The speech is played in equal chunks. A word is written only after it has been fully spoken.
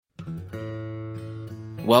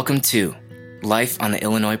Welcome to Life on the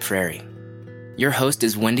Illinois Prairie. Your host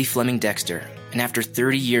is Wendy Fleming Dexter, and after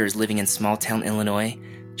 30 years living in small-town Illinois,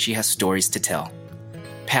 she has stories to tell.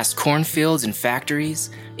 Past cornfields and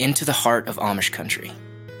factories, into the heart of Amish country.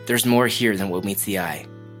 There's more here than what meets the eye,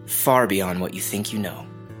 far beyond what you think you know.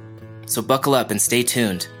 So buckle up and stay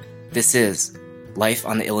tuned. This is Life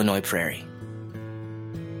on the Illinois Prairie.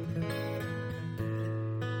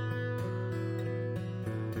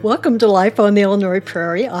 Welcome to Life on the Illinois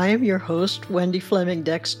Prairie. I am your host, Wendy Fleming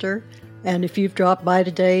Dexter. And if you've dropped by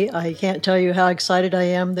today, I can't tell you how excited I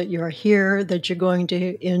am that you're here, that you're going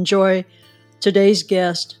to enjoy today's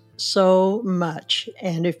guest so much.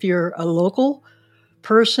 And if you're a local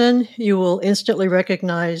person, you will instantly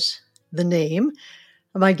recognize the name.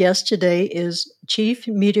 My guest today is Chief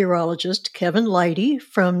Meteorologist Kevin Lighty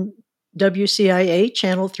from WCIA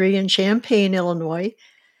Channel 3 in Champaign, Illinois.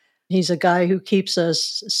 He's a guy who keeps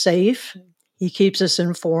us safe. He keeps us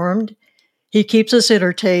informed. He keeps us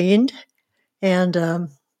entertained. And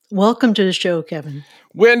welcome to the show, Kevin.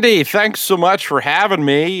 Wendy, thanks so much for having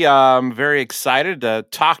me. I'm very excited to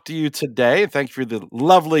talk to you today. Thank you for the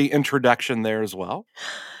lovely introduction there as well.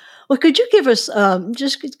 Well, could you give us,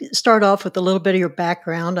 just start off with a little bit of your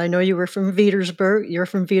background? I know you were from Petersburg. You're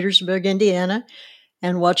from Petersburg, Indiana,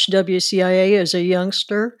 and watched WCIA as a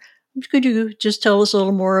youngster. Could you just tell us a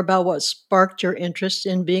little more about what sparked your interest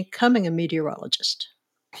in becoming a meteorologist?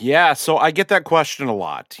 Yeah, so I get that question a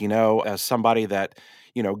lot, as somebody that,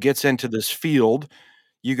 gets into this field,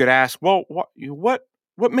 you could ask, well, what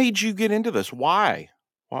made you get into this? Why?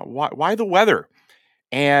 Why the weather?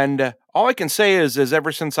 And all I can say is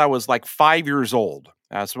ever since I was like 5 years old,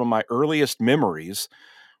 some of my earliest memories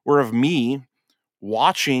were of me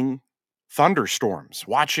watching thunderstorms,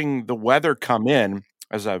 watching the weather come in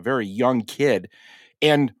as a very young kid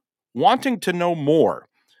and wanting to know more.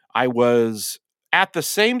 I was at the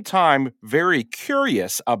same time very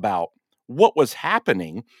curious about what was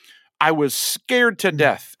happening. I was scared to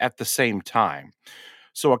death at the same time.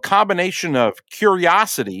 So a combination of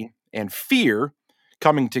curiosity and fear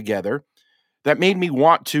coming together that made me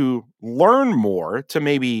want to learn more to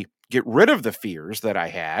maybe get rid of the fears that I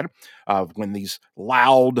had of when these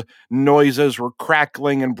loud noises were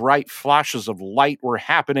crackling and bright flashes of light were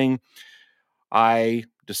happening. I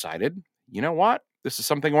decided, you know what? This is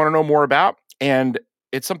something I want to know more about. And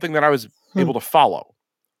it's something that I was able to follow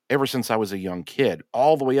ever since I was a young kid,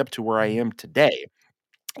 all the way up to where I am today.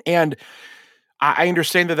 And I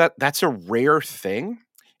understand that that's a rare thing.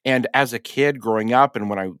 And as a kid growing up, and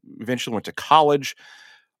when I eventually went to college,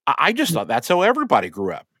 I just thought that's how everybody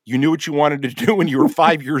grew up. You knew what you wanted to do when you were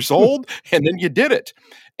 5 years old, and then you did it.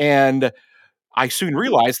 And I soon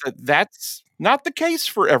realized that that's not the case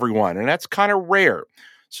for everyone, and that's kind of rare.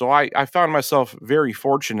 So I found myself very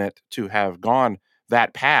fortunate to have gone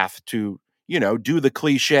that path to, do the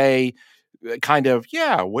cliche kind of,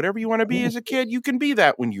 whatever you want to be as a kid, you can be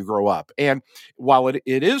that when you grow up. And while it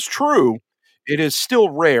is true, it is still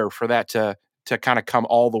rare for that to kind of come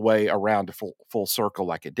all the way around to full circle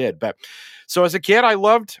like it did. But so as a kid, I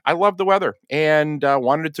loved the weather and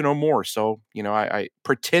wanted to know more. So, I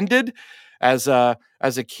pretended as a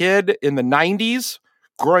kid in the 90s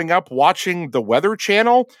growing up watching the Weather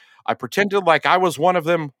Channel. I pretended like I was one of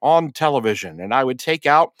them on television, and I would take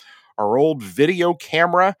out our old video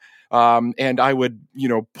camera and I would,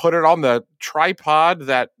 put it on the tripod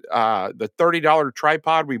that the $30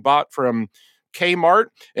 tripod we bought from Kmart,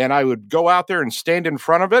 and I would go out there and stand in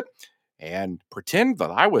front of it and pretend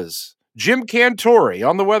that I was Jim Cantori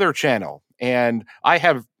on the Weather Channel. And I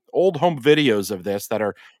have old home videos of this that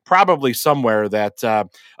are probably somewhere that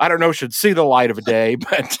I don't know should see the light of day,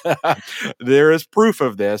 but there is proof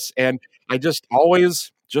of this. And I just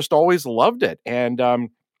always loved it. And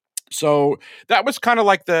so that was kind of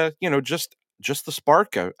like the, just the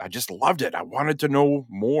spark. I just loved it. I wanted to know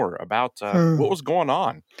more about what was going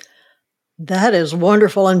on. That is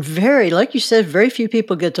wonderful. And like you said, very few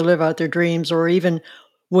people get to live out their dreams or even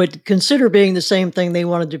would consider being the same thing they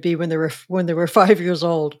wanted to be when they were 5 years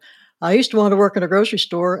old. I used to want to work in a grocery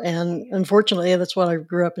store, and unfortunately, that's what I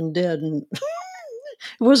grew up and did. And it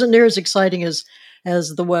wasn't near as exciting as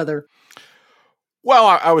the weather. Well,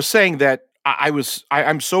 I was saying that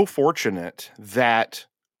I'm so fortunate that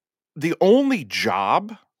the only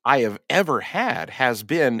job I have ever had has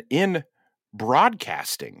been in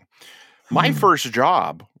broadcasting. My first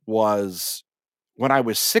job was when I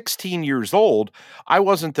was 16 years old. I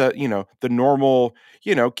wasn't the normal,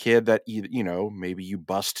 kid that, maybe you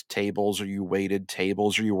bussed tables or you waited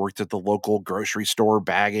tables or you worked at the local grocery store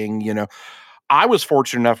bagging. I was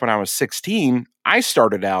fortunate enough when I was 16, I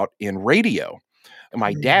started out in radio.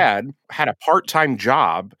 My dad had a part-time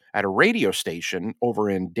job at a radio station over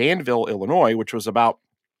in Danville, Illinois, which was about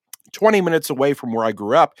 20 minutes away from where I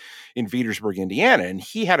grew up in Petersburg, Indiana. And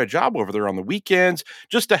he had a job over there on the weekends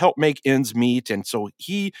just to help make ends meet. And so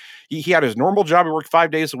he had his normal job. He worked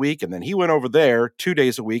 5 days a week. And then he went over there 2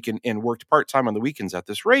 days a week and worked part-time on the weekends at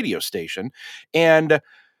this radio station. And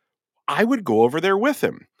I would go over there with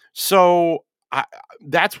him. So I,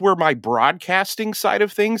 that's where my broadcasting side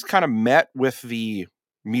of things kind of met with the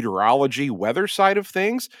meteorology weather side of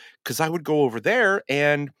things, because I would go over there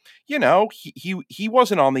and he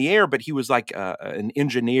wasn't on the air, but he was like an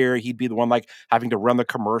engineer. He'd be the one like having to run the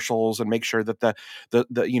commercials and make sure that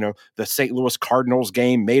the St. Louis Cardinals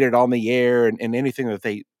game made it on the air, and anything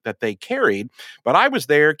that they carried. But I was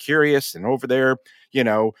there curious and over there,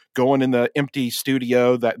 going in the empty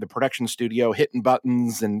studio, the production studio, hitting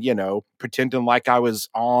buttons and, pretending like I was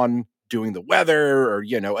on doing the weather or,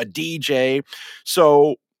 a DJ.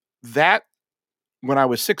 So that when I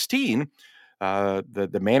was 16,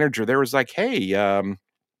 the manager there was like, "Hey,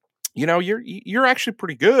 you're actually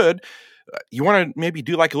pretty good. You want to maybe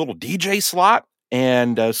do like a little DJ slot?"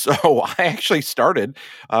 And so I actually started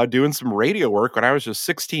doing some radio work when I was just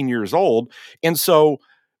 16 years old. And so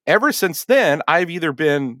ever since then, I've either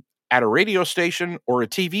been at a radio station or a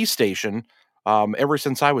TV station ever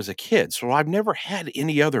since I was a kid. So I've never had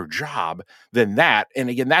any other job than that. And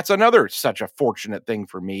again, that's another such a fortunate thing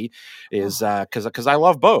for me is because I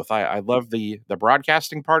love both. I love the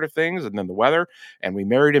broadcasting part of things and then the weather. And we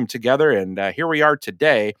married him together. And here we are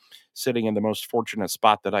today, sitting in the most fortunate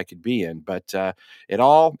spot that I could be in. But it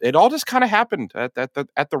all just kind of happened at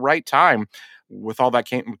the right time with all that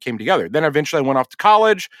came together. Then eventually I went off to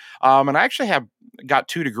college, and I actually got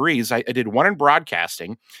 2 degrees. I did one in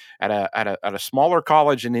broadcasting at a smaller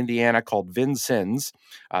college in Indiana called Vincennes.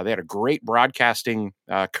 They had a great broadcasting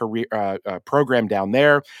career program down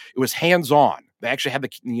there. It was hands-on. They actually had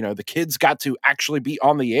the kids got to actually be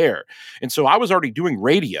on the air. And so I was already doing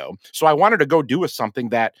radio. So I wanted to go do something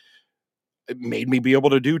that it made me be able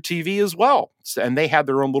to do TV as well. And they had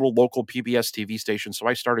their own little local PBS TV station. So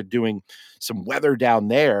I started doing some weather down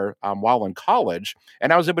there while in college.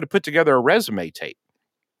 And I was able to put together a resume tape.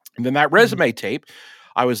 And then that resume tape,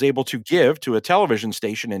 I was able to give to a television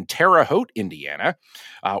station in Terre Haute, Indiana,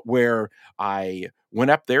 where I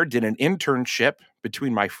went up there, did an internship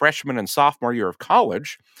between my freshman and sophomore year of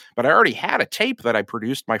college. But I already had a tape that I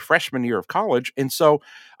produced my freshman year of college. And so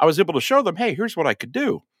I was able to show them, hey, here's what I could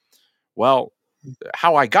do. Well,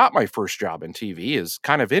 how I got my first job in TV is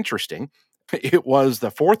kind of interesting. It was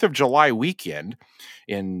the 4th of July weekend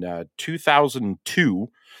in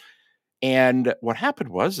 2002. And what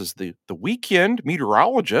happened is the weekend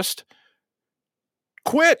meteorologist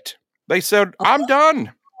quit. They said, "I'm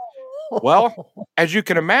done." Well, as you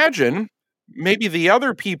can imagine, maybe the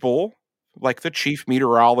other people, like the chief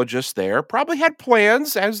meteorologist there, probably had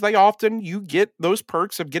plans, as you get those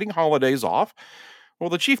perks of getting holidays off. Well,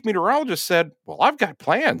 the chief meteorologist said, "Well, I've got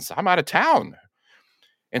plans. I'm out of town."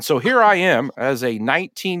 And so here I am as a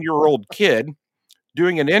 19-year-old kid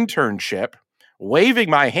doing an internship, waving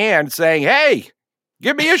my hand saying, "Hey,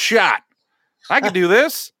 give me a shot. I can do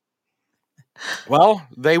this." Well,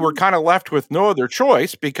 they were kind of left with no other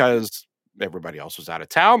choice because everybody else was out of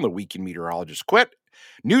town. The weekend meteorologist quit.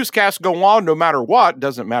 Newscasts go on no matter what.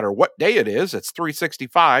 Doesn't matter what day it is. It's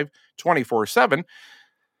 365, 24/7.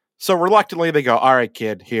 So reluctantly, they go, "All right,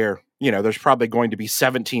 kid, here, there's probably going to be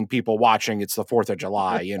 17 people watching. It's the 4th of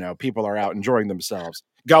July. People are out enjoying themselves.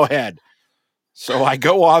 Go ahead." So I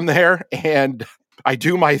go on there and I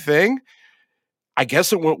do my thing. I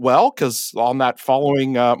guess it went well because on that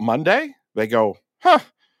following Monday, they go, "Huh,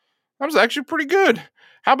 that was actually pretty good.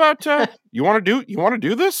 How about you want to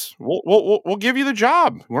do this? We'll give you the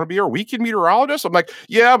job. You want to be our weekend meteorologist?" I'm like,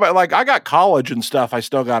 "Yeah, but like I got college and stuff I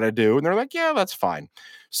still got to do." And they're like, "Yeah, that's fine."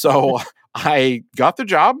 So I got the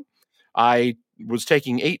job. I was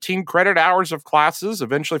taking 18 credit hours of classes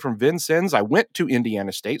eventually from Vincennes. I went to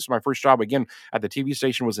Indiana State. So my first job again at the TV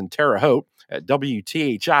station was in Terre Haute at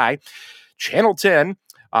WTHI, Channel 10.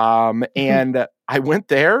 And I went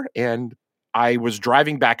there and I was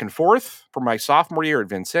driving back and forth for my sophomore year at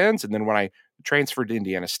Vincennes. And then when I transferred to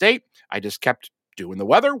Indiana State, I just kept doing the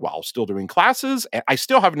weather while still doing classes. And I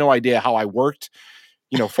still have no idea how I worked,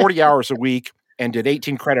 40 hours a week and did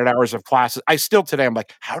 18 credit hours of classes. I still today, I'm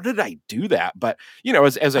like, how did I do that? But,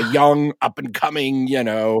 as a young up and coming,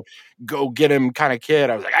 go get him kind of kid,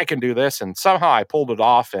 I was like, I can do this. And somehow I pulled it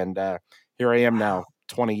off. And here I am now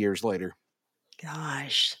 20 years later.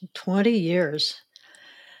 Gosh, 20 years.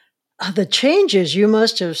 The changes you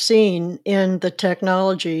must have seen in the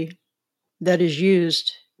technology that is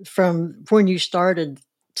used from when you started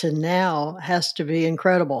to now has to be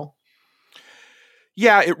incredible.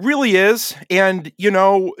 Yeah, it really is. And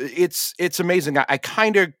it's amazing. I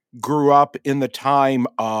kind of grew up in the time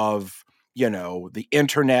of, the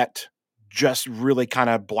internet just really kind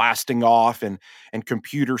of blasting off and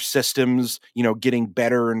computer systems, getting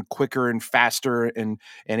better and quicker and faster and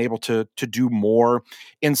able to do more.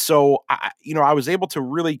 And so I was able to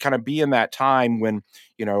really kind of be in that time when,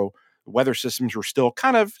 weather systems were still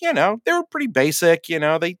kind of, they were pretty basic,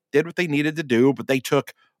 they did what they needed to do, but they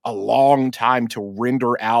took a long time to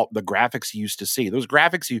render out the graphics you used to see. Those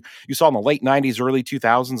graphics you saw in the late 90s, early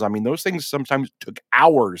 2000s, I mean, those things sometimes took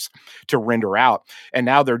hours to render out, and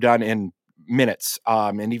now they're done in minutes,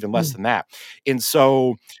 and even less Mm. than that. And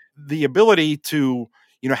so the ability to,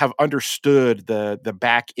 have understood the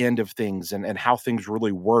back end of things and how things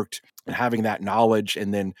really worked and having that knowledge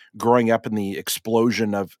and then growing up in the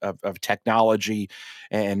explosion of technology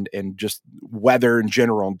and just weather in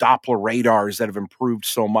general and Doppler radars that have improved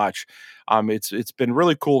so much. It's been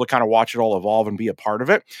really cool to kind of watch it all evolve and be a part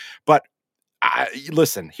of it. But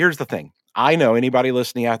listen, here's the thing. I know anybody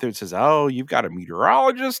listening out there that says, "Oh, you've got a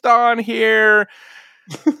meteorologist on here."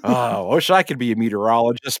 Oh, I wish I could be a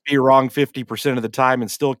meteorologist, be wrong 50% of the time and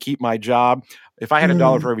still keep my job. If I had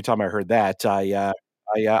 $1 Mm. for every time I heard that,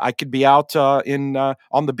 I could be out in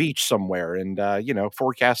on the beach somewhere and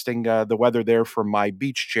forecasting the weather there from my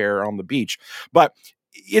beach chair on the beach. But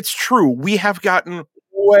it's true, we have gotten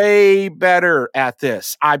way better at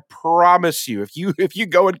this. I promise you. If you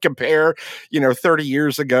go and compare, 30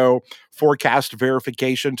 years ago forecast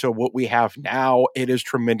verification to what we have now, it is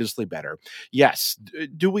tremendously better. Yes.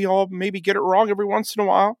 Do we all maybe get it wrong every once in a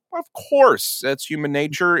while? Of course, that's human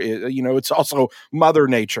nature. It's also Mother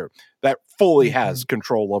Nature that fully has Mhm.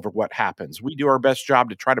 control over what happens. We do our best job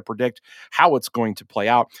to try to predict how it's going to play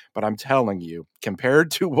out. But I'm telling you,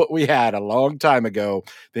 compared to what we had a long time ago,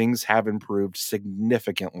 things have improved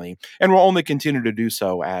significantly and will only continue to do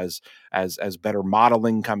so as better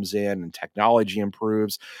modeling comes in and technology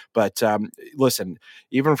improves. But listen,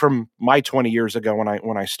 even from my 20 years ago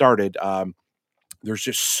when I started, there's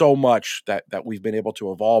just so much that we've been able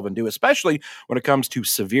to evolve and do, especially when it comes to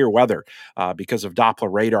severe weather, because of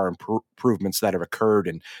Doppler radar improvements that have occurred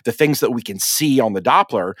and the things that we can see on the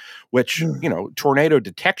Doppler, which Mm. tornado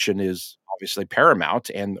detection is obviously paramount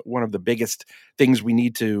and one of the biggest things we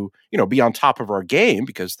need to be on top of our game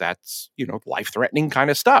because that's life threatening kind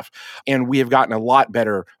of stuff, and we have gotten a lot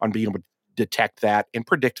better on being able to detect that and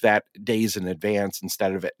predict that days in advance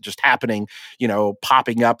instead of it just happening,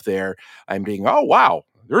 popping up there and being, oh, wow,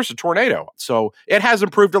 there's a tornado. So it has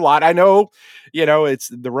improved a lot. I know, it's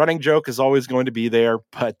the running joke is always going to be there,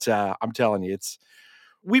 but I'm telling you,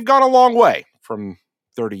 we've gone a long way from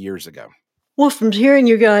 30 years ago. Well, from hearing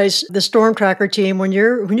you guys, the storm tracker team, when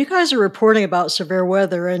you guys are reporting about severe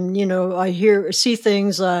weather, and I see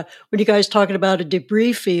things when you guys talking about a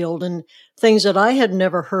debris field and things that I had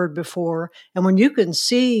never heard before, and when you can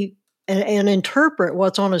see and interpret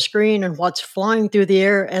what's on a screen and what's flying through the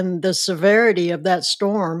air and the severity of that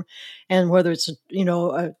storm, and whether it's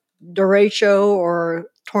a derecho or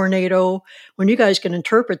tornado, when you guys can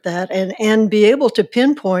interpret that and be able to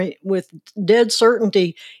pinpoint with dead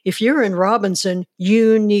certainty, if you're in Robinson,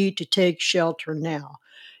 you need to take shelter now.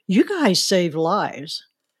 You guys save lives.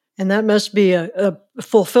 And that must be a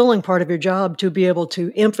fulfilling part of your job to be able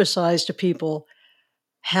to emphasize to people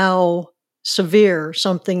how severe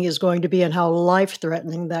something is going to be and how life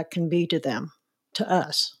threatening that can be to them, to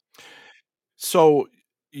us. So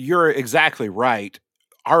you're exactly right.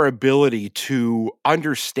 Our ability to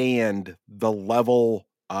understand the level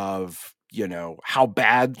of, how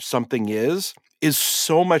bad something is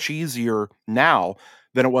so much easier now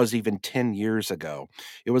than it was even 10 years ago.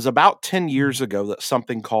 It was about 10 Mm. years ago that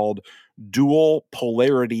something called dual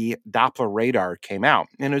polarity Doppler radar came out.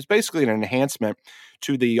 And it was basically an enhancement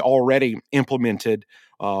to the already implemented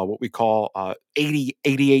what we call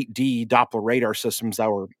 88D Doppler radar systems that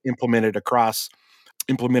were implemented across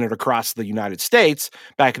the United States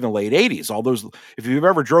back in the late 80s. All those, if you've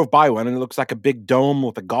ever drove by one and it looks like a big dome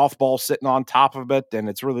with a golf ball sitting on top of it, and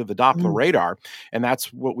it's really the Doppler Mm. radar, and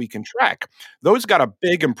that's what we can track. Those got a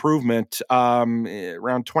big improvement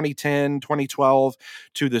around 2010, 2012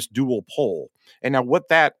 to this dual pole. And now what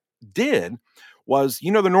that did was, the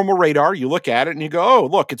normal radar, you look at it and you go, oh,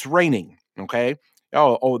 look, it's raining. Okay.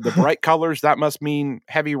 Oh, the bright colors, that must mean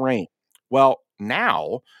heavy rain. Well,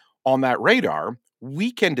 now on that radar,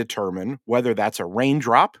 we can determine whether that's a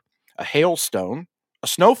raindrop, a hailstone, a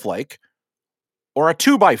snowflake, or a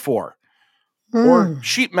 2x4, or Mm.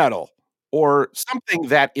 sheet metal, or something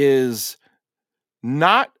that is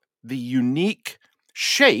not the unique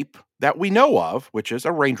shape that we know of, which is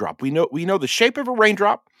a raindrop. We know the shape of a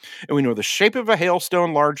raindrop, and we know the shape of a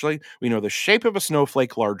hailstone largely. We know the shape of a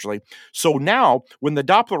snowflake largely. So now when the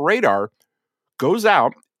Doppler radar goes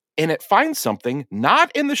out and it finds something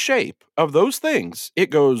not in the shape of those things, it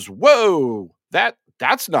goes, "Whoa,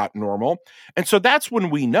 that's not normal." And so that's when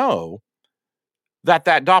we know that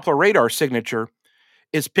Doppler radar signature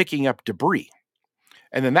is picking up debris.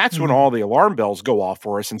 And then that's when Mm. all the alarm bells go off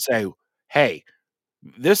for us and say, "Hey,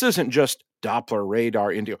 this isn't just Doppler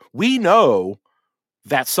radar India. We know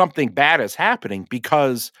that something bad is happening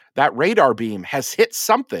because that radar beam has hit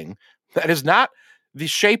something that is not the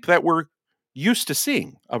shape that we're used to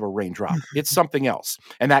seeing of a raindrop. It's something else.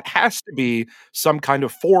 And that has to be some kind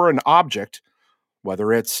of foreign object,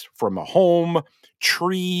 whether it's from a home,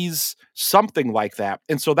 trees, something like that."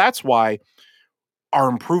 And so that's why our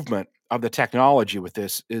improvement of the technology with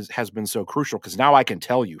this has been so crucial, because now I can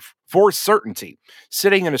tell you for certainty,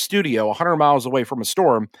 sitting in a studio 100 miles away from a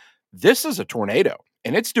storm, this is a tornado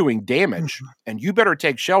and it's doing damage, and you better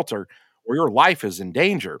take shelter or your life is in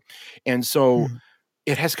danger. And so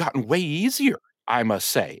it has gotten way easier, I must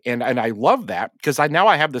say. And I love that, because I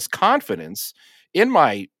have this confidence in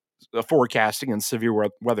my forecasting and severe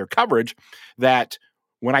weather coverage, that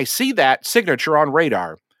when I see that signature on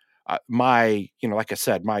radar, my, like I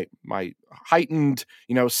said, my heightened,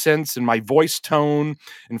 sense and my voice tone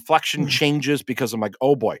inflection changes, because I'm like,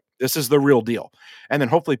 "Oh boy, this is the real deal." And then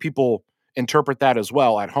hopefully people interpret that as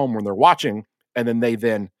well at home when they're watching, and then they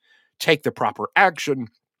take the proper action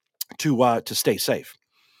to stay safe.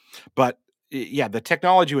 But yeah, the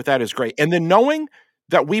technology with that is great. And then knowing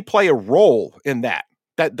that we play a role in that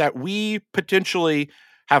we potentially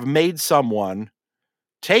have made someone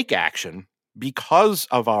take action because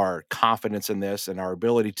of our confidence in this and our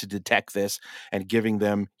ability to detect this, and giving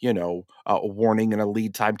them, a warning and a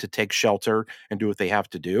lead time to take shelter and do what they have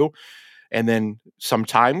to do. And then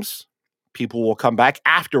sometimes people will come back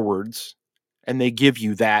afterwards and they give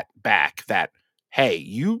you that back, that, "Hey,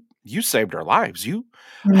 you saved our lives.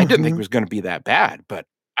 I didn't think it Mhm. was going to be that bad, but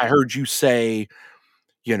I heard you say,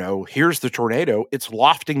 here's the tornado. It's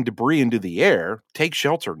lofting debris into the air. Take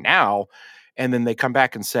shelter now." And then they come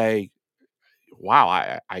back and say, "Wow,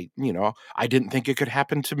 I didn't think it could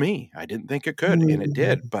happen to me. I didn't think it could." And it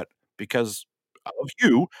did. Mhm. But because of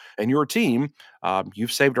you and your team,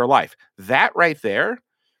 you've saved our life. That right there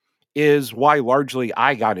is why largely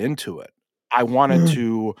I got into it. I wanted Mm.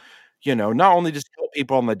 to, not only just help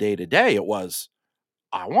people on the day to day, it was,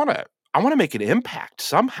 I wanna make an impact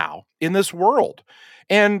somehow in this world.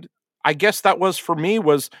 And I guess that was for me,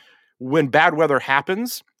 was when bad weather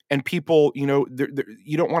happens and people, you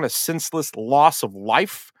don't want a senseless loss of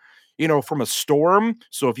life, from a storm.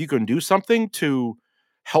 So if you can do something to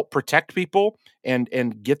help protect people and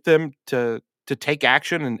get them to take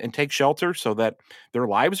action and take shelter so that their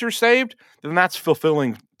lives are saved, then that's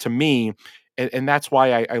fulfilling to me. And that's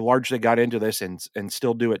why I largely got into this and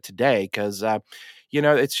still do it today, because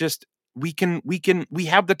it's just, we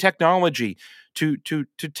have the technology to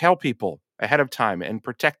tell people ahead of time and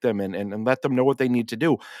protect them and let them know what they need to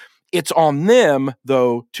do. It's on them,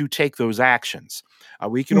 though, to take those actions.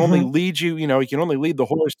 We can only Mhm. lead you can only lead the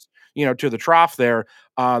horse, to the trough there.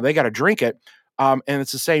 They got to drink it. And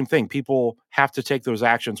it's the same thing. People have to take those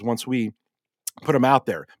actions once we put them out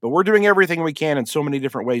there. But we're doing everything we can in so many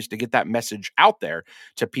different ways to get that message out there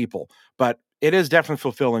to people. But it is definitely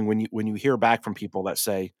fulfilling when you hear back from people that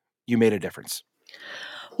say you made a difference.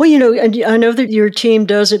 Well, and I know that your team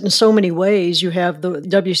does it in so many ways. You have the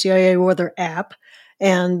WCIA weather app,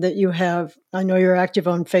 and that you have, I know you're active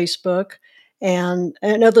on Facebook and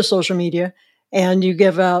other social media, and you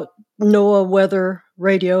give out NOAA weather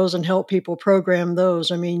radios and help people program those.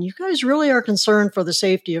 I mean, you guys really are concerned for the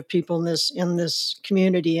safety of people in this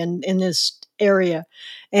community and in this area.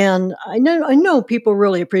 And I know people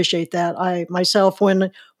really appreciate that. I myself,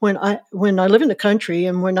 when I live in the country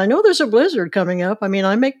and when I know there's a blizzard coming up, I mean,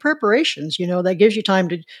 I make preparations. That gives you time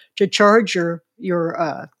to charge your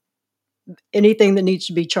anything that needs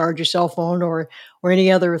to be charged, your cell phone or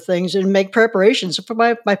any other things, and make preparations. For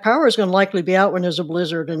my power is going to likely be out when there's a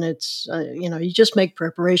blizzard, and it's you just make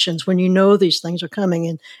preparations when you know these things are coming.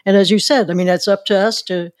 And as you said, I mean, that's up to us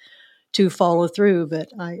to follow through. But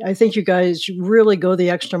I think you guys really go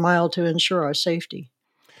the extra mile to ensure our safety.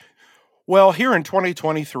 Well, here in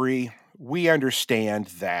 2023, we understand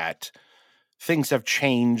that things have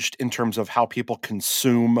changed in terms of how people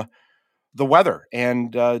consume the weather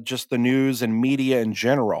and just the news and media in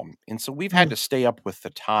general. And so we've had Mm. to stay up with the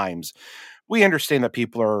times. We understand that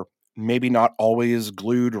people are maybe not always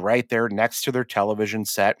glued right there next to their television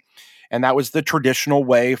set. And that was the traditional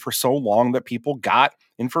way for so long that people got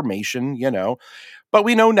information, But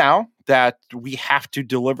we know now that we have to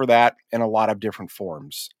deliver that in a lot of different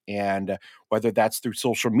forms. And whether that's through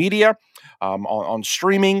social media, on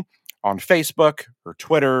streaming, on Facebook or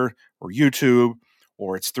Twitter or YouTube,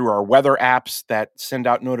 or it's through our weather apps that send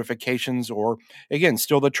out notifications, or again,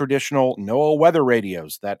 still the traditional NOAA weather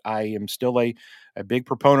radios that I am still a big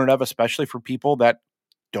proponent of, especially for people that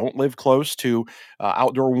don't live close to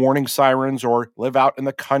outdoor warning sirens, or live out in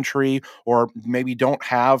the country, or maybe don't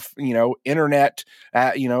have, internet,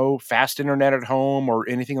 fast internet at home or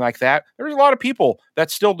anything like that. There's a lot of people that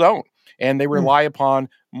still don't, and they rely upon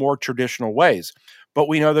more traditional ways. But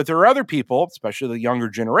we know that there are other people, especially the younger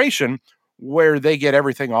generation, where they get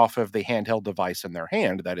everything off of the handheld device in their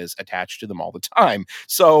hand that is attached to them all the time.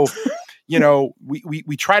 So,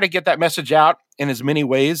 we try to get that message out in as many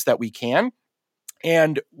ways that we can.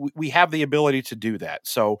 And we have the ability to do that.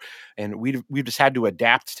 So, and we've just had to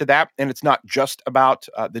adapt to that. And it's not just about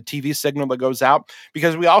the TV signal that goes out,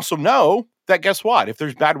 because we also know that, guess what? If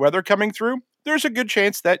there's bad weather coming through, there's a good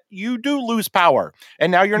chance that you do lose power,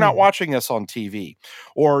 and now you're not watching us on TV,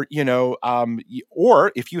 or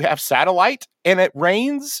or if you have satellite and it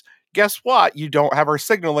rains, guess what? You don't have our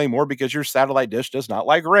signal anymore because your satellite dish does not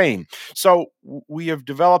like rain. So we have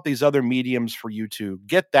developed these other mediums for you to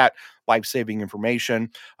get that life-saving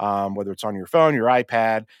information, whether it's on your phone, your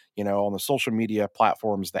iPad, on the social media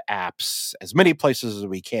platforms, the apps, as many places as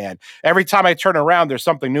we can. Every time I turn around, there's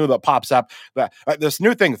something new that pops up. This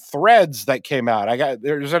new thing, Threads, that came out.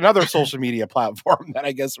 There's another social media platform that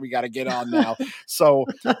I guess we got to get on now. So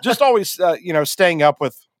just always, staying up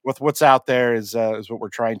with what's out there is what we're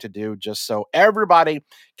trying to do, just so everybody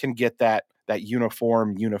can get that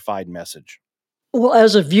uniform, unified message. Well,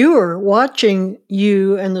 as a viewer watching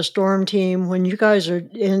you and the storm team, when you guys are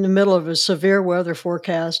in the middle of a severe weather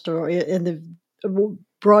forecast, or in the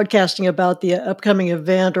broadcasting about the upcoming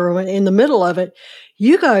event, or in the middle of it,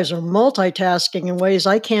 you guys are multitasking in ways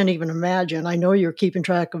I can't even imagine. I know you're keeping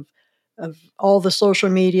track of all the social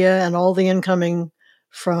media and all the incoming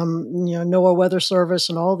from NOAA Weather Service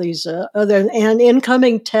and all these other and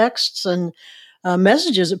incoming texts and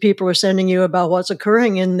messages that people are sending you about what's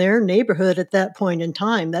occurring in their neighborhood at that point in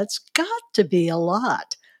time. That's got to be a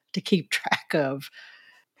lot to keep track of.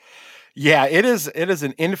 Yeah, it is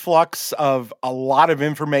an influx of a lot of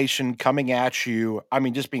information coming at you. I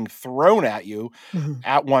mean, just being thrown at you Mhm.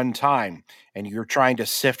 at one time, and you're trying to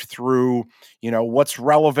sift through, what's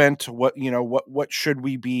relevant, what should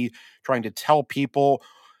we be trying to tell people,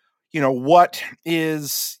 what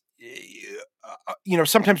is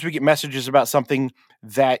sometimes we get messages about something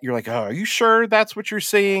that you're like, oh, are you sure that's what you're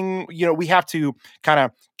seeing? We have to kind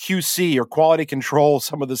of QC or quality control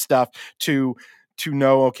some of the stuff to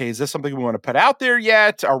know, okay, is this something we want to put out there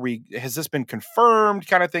yet? Has this been confirmed,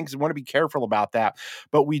 kind of things? We want to be careful about that.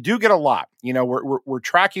 But we do get a lot. We're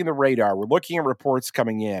tracking the radar. We're looking at reports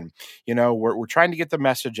coming in. We're trying to get the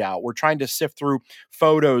message out. We're trying to sift through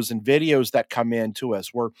photos and videos that come in to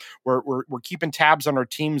us. We're keeping tabs on our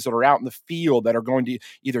teams that are out in the field that are going to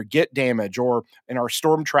either get damage, or in our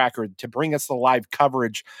storm tracker to bring us the live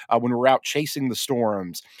coverage when we're out chasing the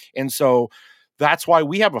storms. And so that's why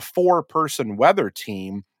we have a 4-person weather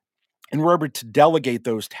team, and we're able to delegate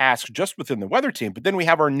those tasks just within the weather team. But then we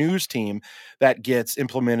have our news team that gets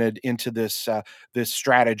implemented into this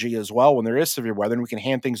strategy as well when there is severe weather, and we can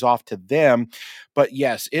hand things off to them. But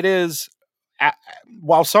yes, it is.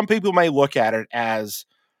 While some people may look at it as,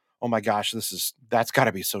 oh my gosh, that's got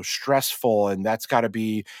to be so stressful, and that's got to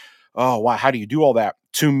be, oh wow, how do you do all that?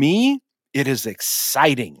 To me, it is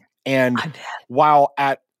exciting. And I bet. while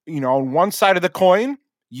on one side of the coin,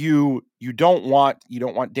 you don't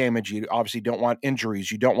want damage, you obviously don't want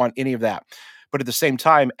injuries, you don't want any of that. But at the same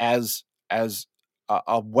time, as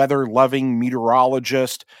a weather loving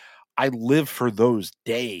meteorologist, I live for those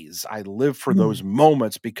days. I live for those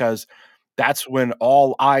moments, because that's when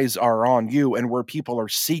all eyes are on you, and where people are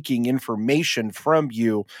seeking information from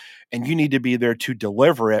you, and you need to be there to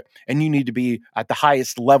deliver it, and you need to be at the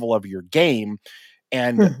highest level of your game.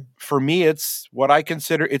 And for me, it's what I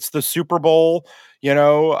consider, it's the Super Bowl,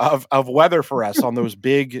 of weather for us on those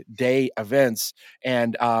big day events.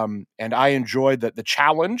 And I enjoy the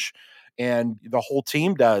challenge, and the whole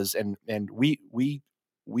team does. And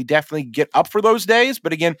we definitely get up for those days.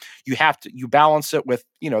 But again, you balance it with,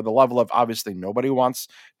 the level of, obviously nobody wants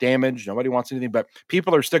damage, nobody wants anything, but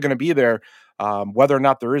people are still going to be there, whether or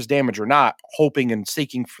not there is damage or not, hoping and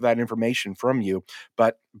seeking for that information from you.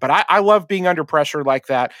 But I love being under pressure like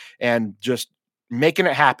that, and just making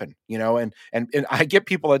it happen, and I get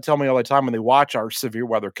people that tell me all the time when they watch our severe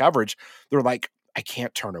weather coverage, they're like, I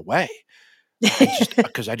can't turn away.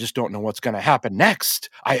 Because I just don't know what's going to happen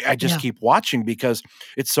next. I just Yeah. keep watching because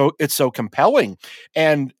it's so compelling.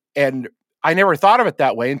 And I never thought of it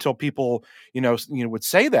that way until people, would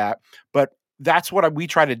say that. But that's what we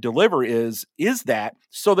try to deliver is that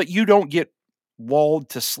so that you don't get lulled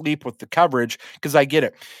to sleep with the coverage. Because I get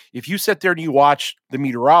it. If you sit there and you watch the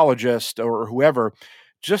meteorologist or whoever,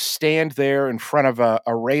 just stand there in front of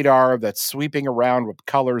a radar that's sweeping around with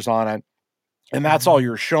colors on it, and that's all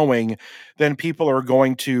you're showing, then people are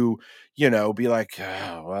going to, be like,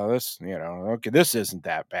 oh, well, this, okay, this isn't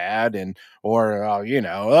that bad. Or,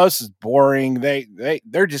 this is boring.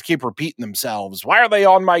 They're just keep repeating themselves. Why are they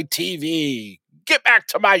on my TV? Get back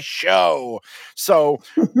to my show. So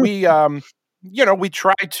we, we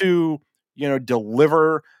try to,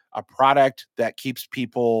 deliver a product that keeps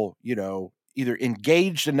people, either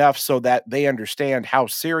engaged enough so that they understand how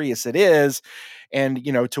serious it is, and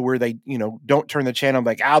to where they don't turn the channel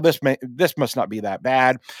like, this must not be that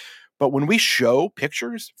bad. But when we show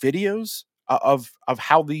pictures, videos of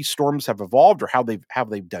how these storms have evolved, or how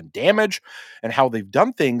they've done damage and how they've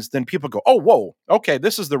done things, then people go, oh, whoa, okay,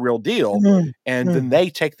 this is the real deal. And then they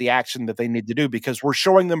take the action that they need to do because we're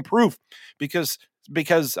showing them proof. Because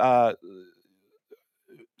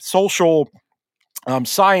social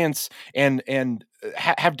science and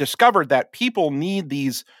have discovered that people need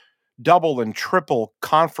these double and triple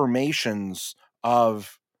confirmations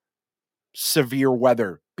of severe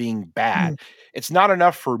weather being bad. It's not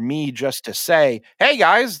enough for me just to say, hey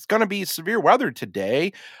guys, it's going to be severe weather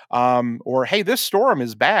today. Or, hey, this storm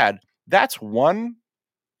is bad. That's one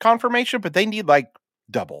confirmation, but they need like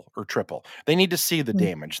double or triple. They need to see the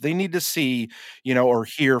damage. They need to see, or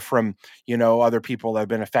hear from, other people that have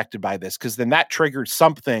been affected by this, because then that triggers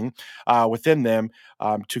something within them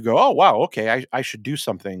to go, oh, wow, okay, I should do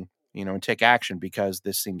something, and take action because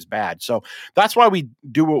this seems bad. So that's why we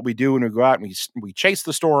do what we do, and we go out and we chase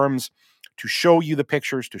the storms to show you the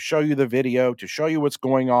pictures, to show you the video, to show you what's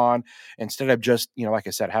going on, instead of just, like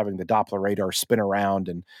I said, having the Doppler radar spin around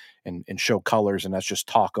and show colors and us just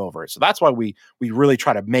talk over it. So that's why we really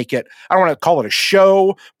try to make it, I don't want to call it a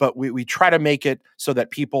show, but we try to make it so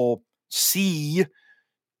that people see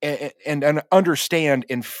and understand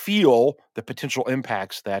and feel the potential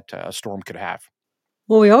impacts that a storm could have.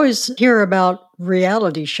 Well, we always hear about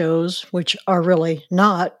reality shows, which are really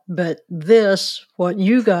not, but this, what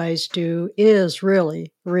you guys do, is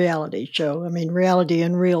really a reality show. I mean, reality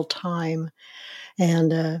in real time.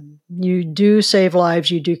 And you do save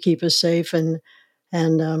lives, you do keep us safe, and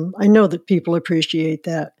I know that people appreciate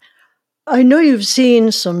that. I know you've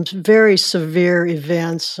seen some very severe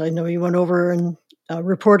events. I know you went over and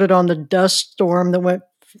reported on the dust storm that went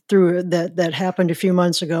through that happened a few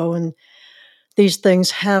months ago, and these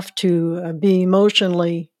things have to be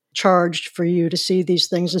emotionally charged for you to see these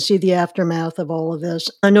things and see the aftermath of all of this.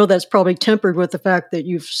 I know that's probably tempered with the fact that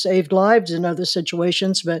you've saved lives in other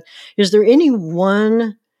situations, but is there any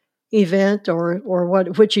one event or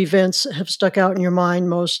which events have stuck out in your mind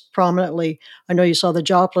most prominently? I know you saw the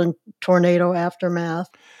Joplin tornado aftermath.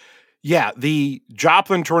 Yeah, the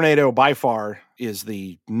Joplin tornado by far is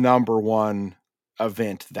the number one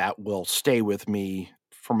event that will stay with me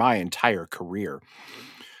for my entire career.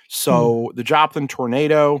 So the Joplin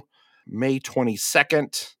tornado, May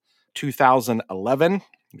 22nd, 2011,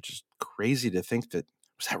 which is crazy to think that,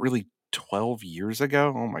 was that really 12 years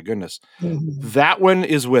ago? Oh my goodness. Mhm. That one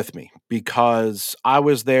is with me because I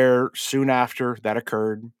was there soon after that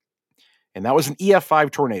occurred. And that was an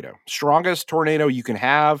EF5 tornado, strongest tornado you can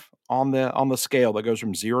have on the scale that goes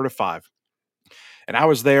from 0 to 5. And I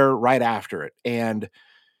was there right after it. And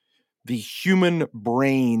the human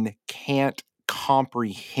brain can't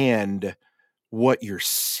comprehend what you're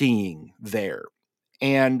seeing there.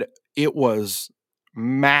 And it was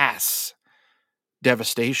mass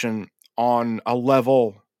devastation on a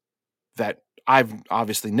level that I've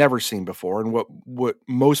obviously never seen before, and what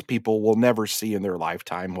most people will never see in their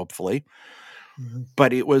lifetime, hopefully. Mhm.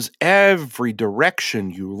 But it was every direction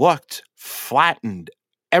you looked, flattened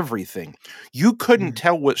everything. You couldn't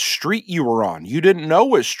tell what street you were on. You didn't know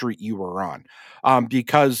what street you were on,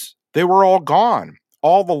 because they were all gone.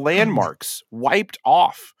 All the landmarks wiped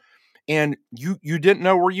off, and you didn't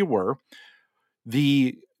know where you were.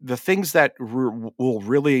 The things that will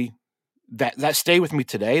really that stay with me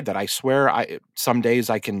today, that I swear some days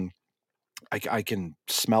I can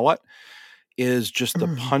smell it, is just the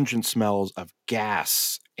Mhm. pungent smells of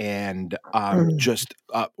gas and Mhm. just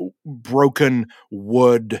broken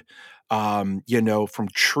wood, from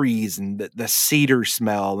trees and the cedar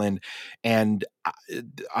smell. And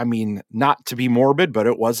I mean, not to be morbid, but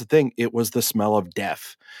it was a thing. It was the smell of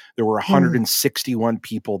death. There were Mm. 161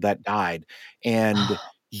 people that died, and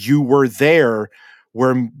you were there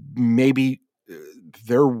where maybe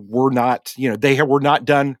there were not, they were not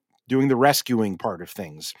done doing the rescuing part of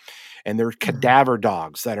things. And there are cadaver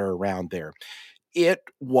dogs that are around there. It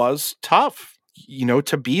was tough,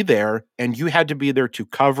 to be there, and you had to be there to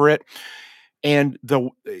cover it. And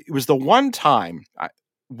it was the one time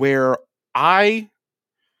where I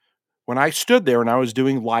when I stood there and I was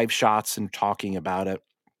doing live shots and talking about it,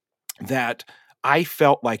 that I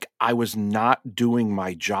felt like I was not doing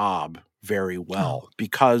my job very Oh. well,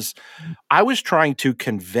 because I was trying to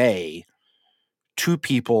convey to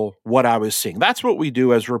people what I was seeing. That's what we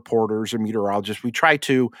do as reporters and meteorologists. We try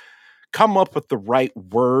to come up with the right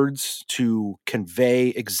words to convey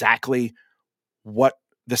exactly what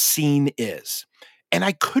the scene is. And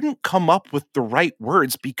I couldn't come up with the right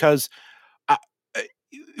words because I,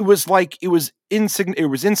 it was like it was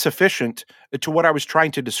insufficient to what I was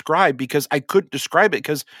trying to describe, because I couldn't describe it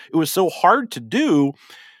because it was so hard to do,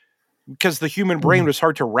 because the human brain was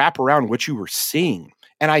hard to wrap around what you were seeing.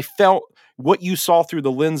 And I felt what you saw through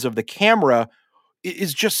the lens of the camera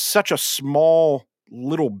is just such a small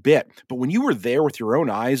little bit. But when you were there with your own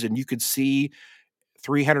eyes and you could see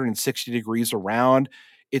 360 degrees around,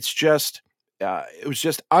 it was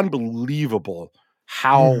just unbelievable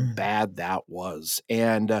how bad that was.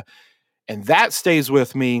 And that stays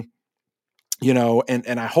with me,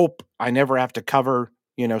 and I hope I never have to cover,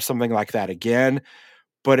 something like that again.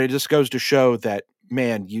 But it just goes to show that,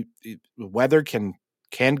 man, the weather can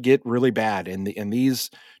get really bad, and these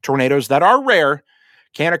tornadoes that are rare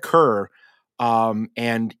can occur.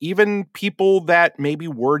 And even people that maybe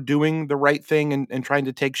were doing the right thing and trying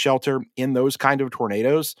to take shelter in those kind of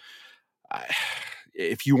tornadoes, uh,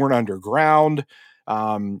 if you weren't underground,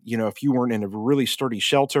 if you weren't in a really sturdy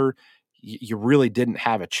shelter, you really didn't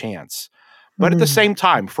have a chance. But at the Mm. same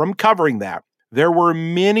time, from covering that, there were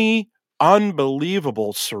many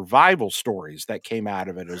unbelievable survival stories that came out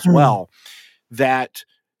of it as Mm. well, that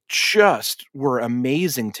just were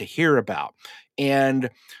amazing to hear about.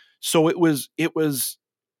 And so it was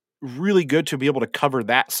really good to be able to cover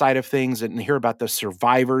that side of things and hear about the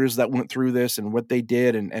survivors that went through this and what they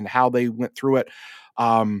did and how they went through it.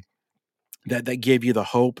 Um, that gave you the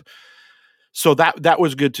hope. So that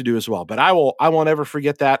was good to do as well. But I won't ever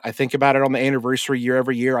forget that. I think about it on the anniversary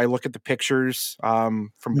every year. I look at the pictures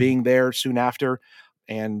from Mm. being there soon after,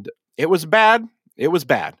 and it was bad. It was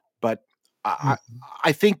bad. But I Mm.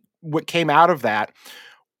 I think what came out of that,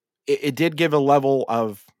 it did give a level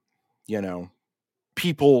of, you know,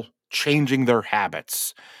 people changing their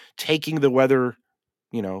habits, taking the weather,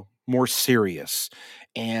 more serious.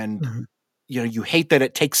 And, Mm. you hate that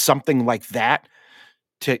it takes something like that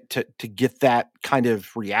to get that kind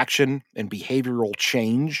of reaction and behavioral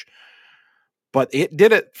change, but it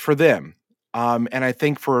did it for them. And I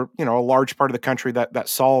think for, a large part of the country that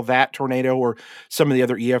saw that tornado or some of the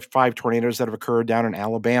other EF5 tornadoes that have occurred down in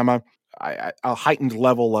Alabama, a heightened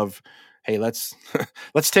level of, hey, let's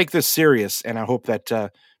let's take this serious. And I hope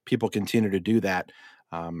that people continue to do that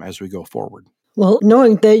as we go forward. Well,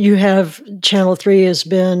 knowing that you have Channel 3 has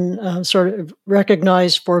been sort of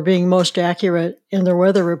recognized for being most accurate in their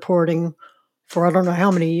weather reporting for I don't know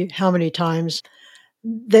how many times,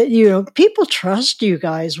 that people trust you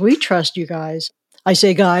guys. We trust you guys. I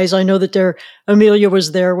say guys. I know that Amelia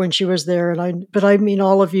was there when she was there, but I mean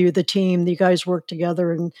all of you, the team. You guys work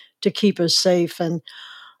together and to keep us safe. And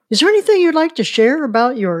is there anything you'd like to share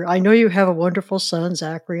about your? I know you have a wonderful son,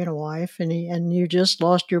 Zachary, and a wife, and you just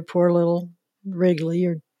lost your poor little Wrigley.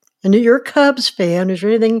 And you're a Cubs fan. Is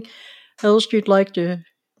there anything else you'd like to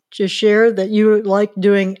share that you like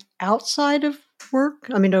doing outside of work?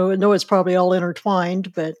 I mean, I know it's probably all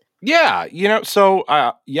intertwined, but Yeah, so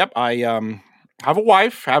yep, I have a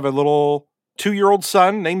wife, have a little 2-year-old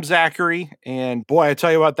son named Zachary, and boy, I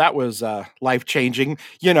tell you what, that was life-changing.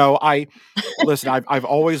 I listen, I've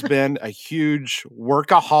always been a huge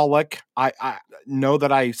workaholic. I know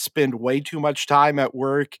that I spend way too much time at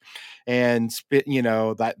work, and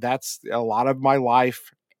that's a lot of my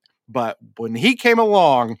life. But when he came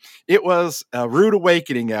along, it was a rude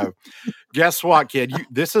awakening of, guess what, kid?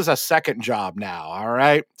 This is a second job now. All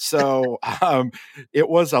right. So it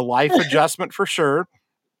was a life adjustment for sure.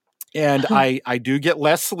 And I do get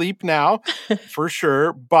less sleep now for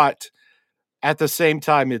sure. But at the same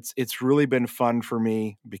time, it's really been fun for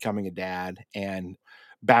me becoming a dad. And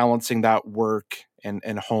balancing that work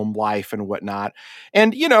and home life and whatnot.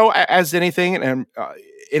 And, as anything, and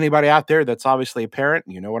anybody out there that's obviously a parent,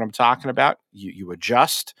 you know what I'm talking about. You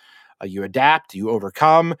adjust, you adapt, you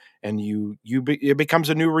overcome, and it becomes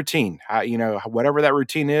a new routine. Whatever that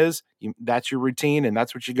routine is, that's your routine, and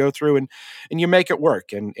that's what you go through, and you make it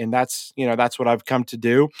work. And that's what I've come to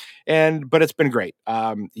do. But it's been great.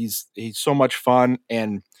 He's so much fun,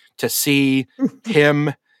 and to see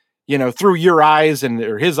him, through your eyes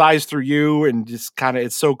or his eyes through you, and just kind of,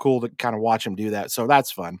 it's so cool to kind of watch him do that. So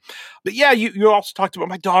that's fun. But yeah, you also talked about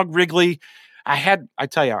my dog Wrigley. I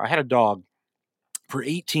tell you, I had a dog for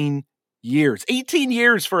 18 years. 18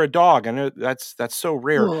 years for a dog. I know that's so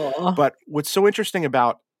rare. Aw. But what's so interesting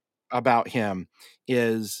about him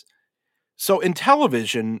is, so in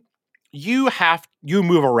television, you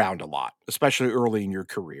move around a lot, especially early in your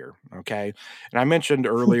career. Okay. And I mentioned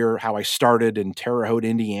earlier how I started in Terre Haute,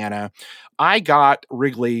 Indiana. I got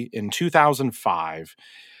Wrigley in 2005,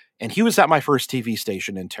 and he was at my first TV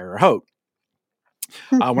station in Terre Haute.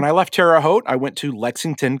 When I left Terre Haute, I went to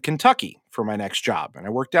Lexington, Kentucky for my next job, and I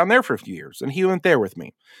worked down there for a few years, and he went there with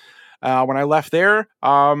me. When I left there,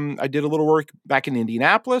 I did a little work back in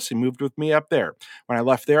Indianapolis. He moved with me up there. When I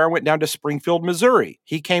left there, I went down to Springfield, Missouri.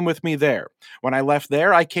 He came with me there. When I left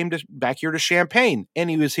there, I came back here to Champaign, and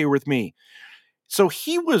he was here with me. So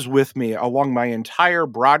he was with me along my entire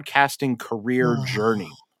broadcasting career Oh,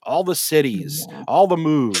 journey, all the cities, wow. all the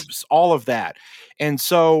moves, all of that. And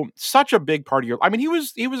so such a big part of he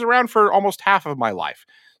was around for almost half of my life.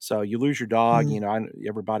 So you lose your dog, Mm.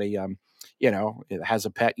 everybody, it has a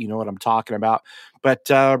pet, you know what I'm talking about. But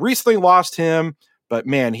recently lost him, but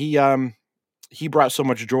man, he brought so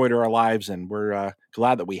much joy to our lives, and we're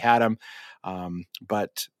glad that we had him.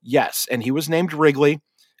 But yes, and he was named Wrigley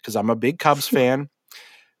because I'm a big Cubs fan.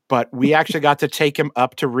 But we actually got to take him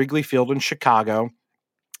up to Wrigley Field in Chicago,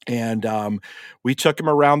 and we took him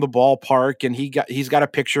around the ballpark, and he's got a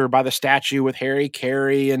picture by the statue with Harry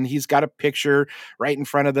Carey, and he's got a picture right in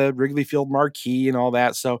front of the Wrigley Field marquee and all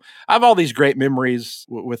that. So I have all these great memories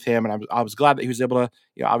with him, and I was glad that he was able to,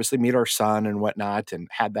 obviously meet our son and whatnot, and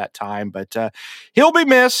had that time. But he'll be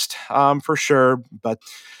missed, for sure. But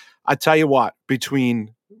I tell you what,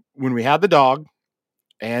 between when we had the dog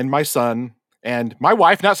and my son and my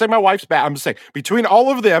wife, not saying my wife's bad, I'm just saying between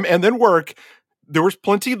all of them and then work, there was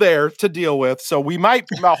plenty there to deal with. So we might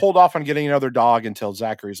hold off on getting another dog until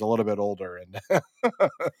Zachary's a little bit older, and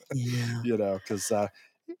Yeah. because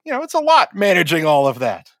it's a lot managing all of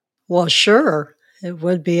that. Well, sure, it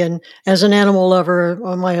would be. And as an animal lover,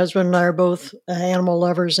 my husband and I are both animal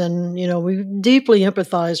lovers, and we deeply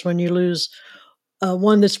empathize when you lose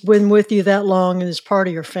one that's been with you that long and is part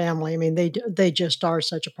of your family. I mean, they just are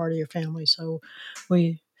such a part of your family. So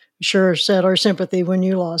we sure said our sympathy when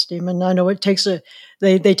you lost him, and I know it takes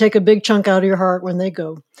they take a big chunk out of your heart when they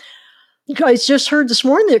go. You guys just heard this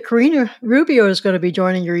morning that Karina Rubio is going to be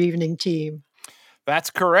joining your evening team.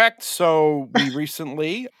 That's correct. So we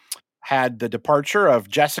recently had the departure of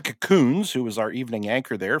Jessica Coons, who was our evening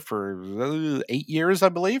anchor there for 8 years, I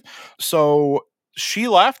believe. So she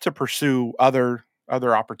left to pursue other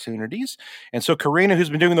opportunities. And so Karina, who's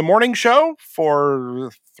been doing the morning show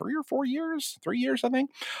for 3 years, I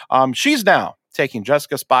think, she's now taking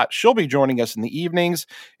Jessica's spot. She'll be joining us in the evenings.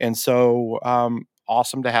 And so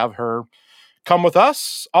awesome to have her come with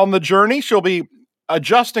us on the journey. She'll be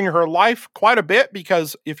adjusting her life quite a bit,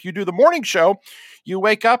 because if you do the morning show, you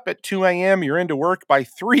wake up at 2 a.m., you're into work by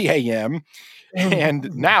 3 a.m., and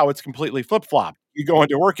Mhm. now it's completely flip flop. You go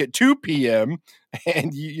into work at 2 p.m.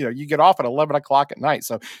 and you get off at 11 o'clock at night.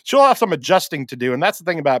 So she'll have some adjusting to do. And that's the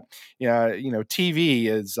thing about, TV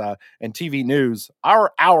is, and TV news,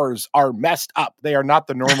 our hours are messed up. They are not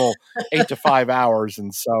the normal 8 to 5 hours.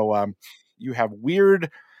 And so you have weird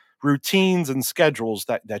routines and schedules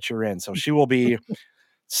that you're in. So she will be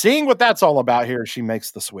seeing what that's all about here as she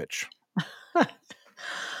makes the switch.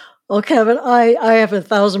 Well, Kevin, I have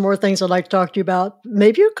 1,000 more things I'd like to talk to you about.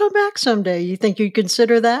 Maybe you'll come back someday. You think you'd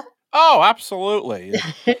consider that? Oh, absolutely.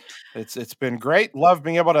 It's been great. Love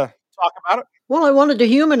being able to talk about it. Well, I wanted to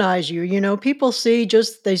humanize you. People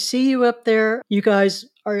they see you up there. You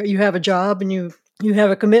have a job, and you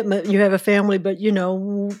have a commitment, you have a family, but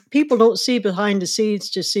people don't see behind the scenes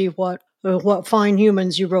to see what fine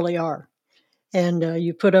humans you really are. And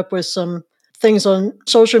you put up with some things on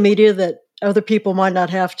social media that other people might not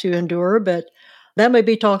have to endure, but that may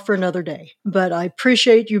be talk for another day. But I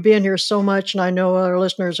appreciate you being here so much, and I know our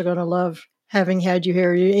listeners are going to love having had you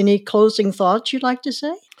here. Any closing thoughts you'd like to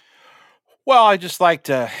say? Well, I just like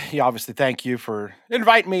to obviously thank you for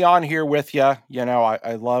inviting me on here with you.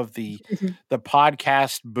 I love the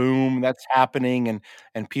podcast boom that's happening,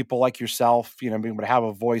 and people like yourself, being able to have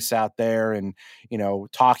a voice out there and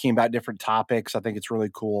talking about different topics. I think it's really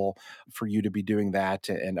cool for you to be doing that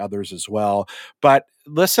and others as well. But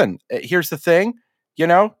listen, here's the thing, you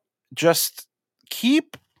know, just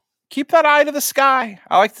keep that eye to the sky.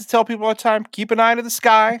 I like to tell people all the time, keep an eye to the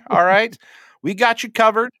sky. All right, we got you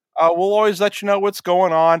covered. We'll always let you know what's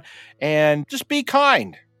going on, and just be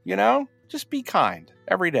kind, just be kind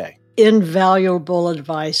every day. Invaluable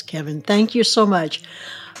advice, Kevin. Thank you so much.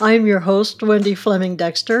 I'm your host, Wendy Fleming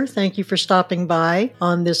Dexter. Thank you for stopping by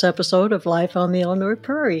on this episode of Life on the Illinois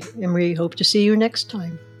Prairie, and we hope to see you next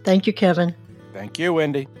time. Thank you, Kevin. Thank you,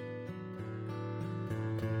 Wendy.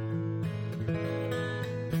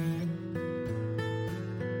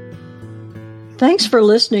 Thanks for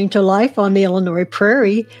listening to Life on the Illinois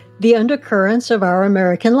Prairie, the undercurrents of our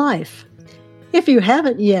American life. If you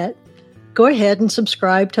haven't yet, go ahead and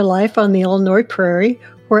subscribe to Life on the Illinois Prairie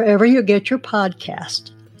wherever you get your podcast.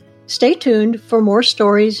 Stay tuned for more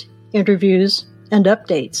stories, interviews, and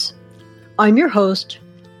updates. I'm your host,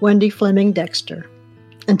 Wendy Fleming Dexter.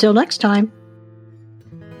 Until next time.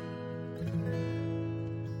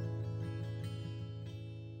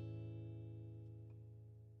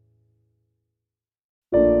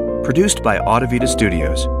 Produced by Audivita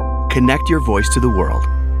Studios. Connect your voice to the world.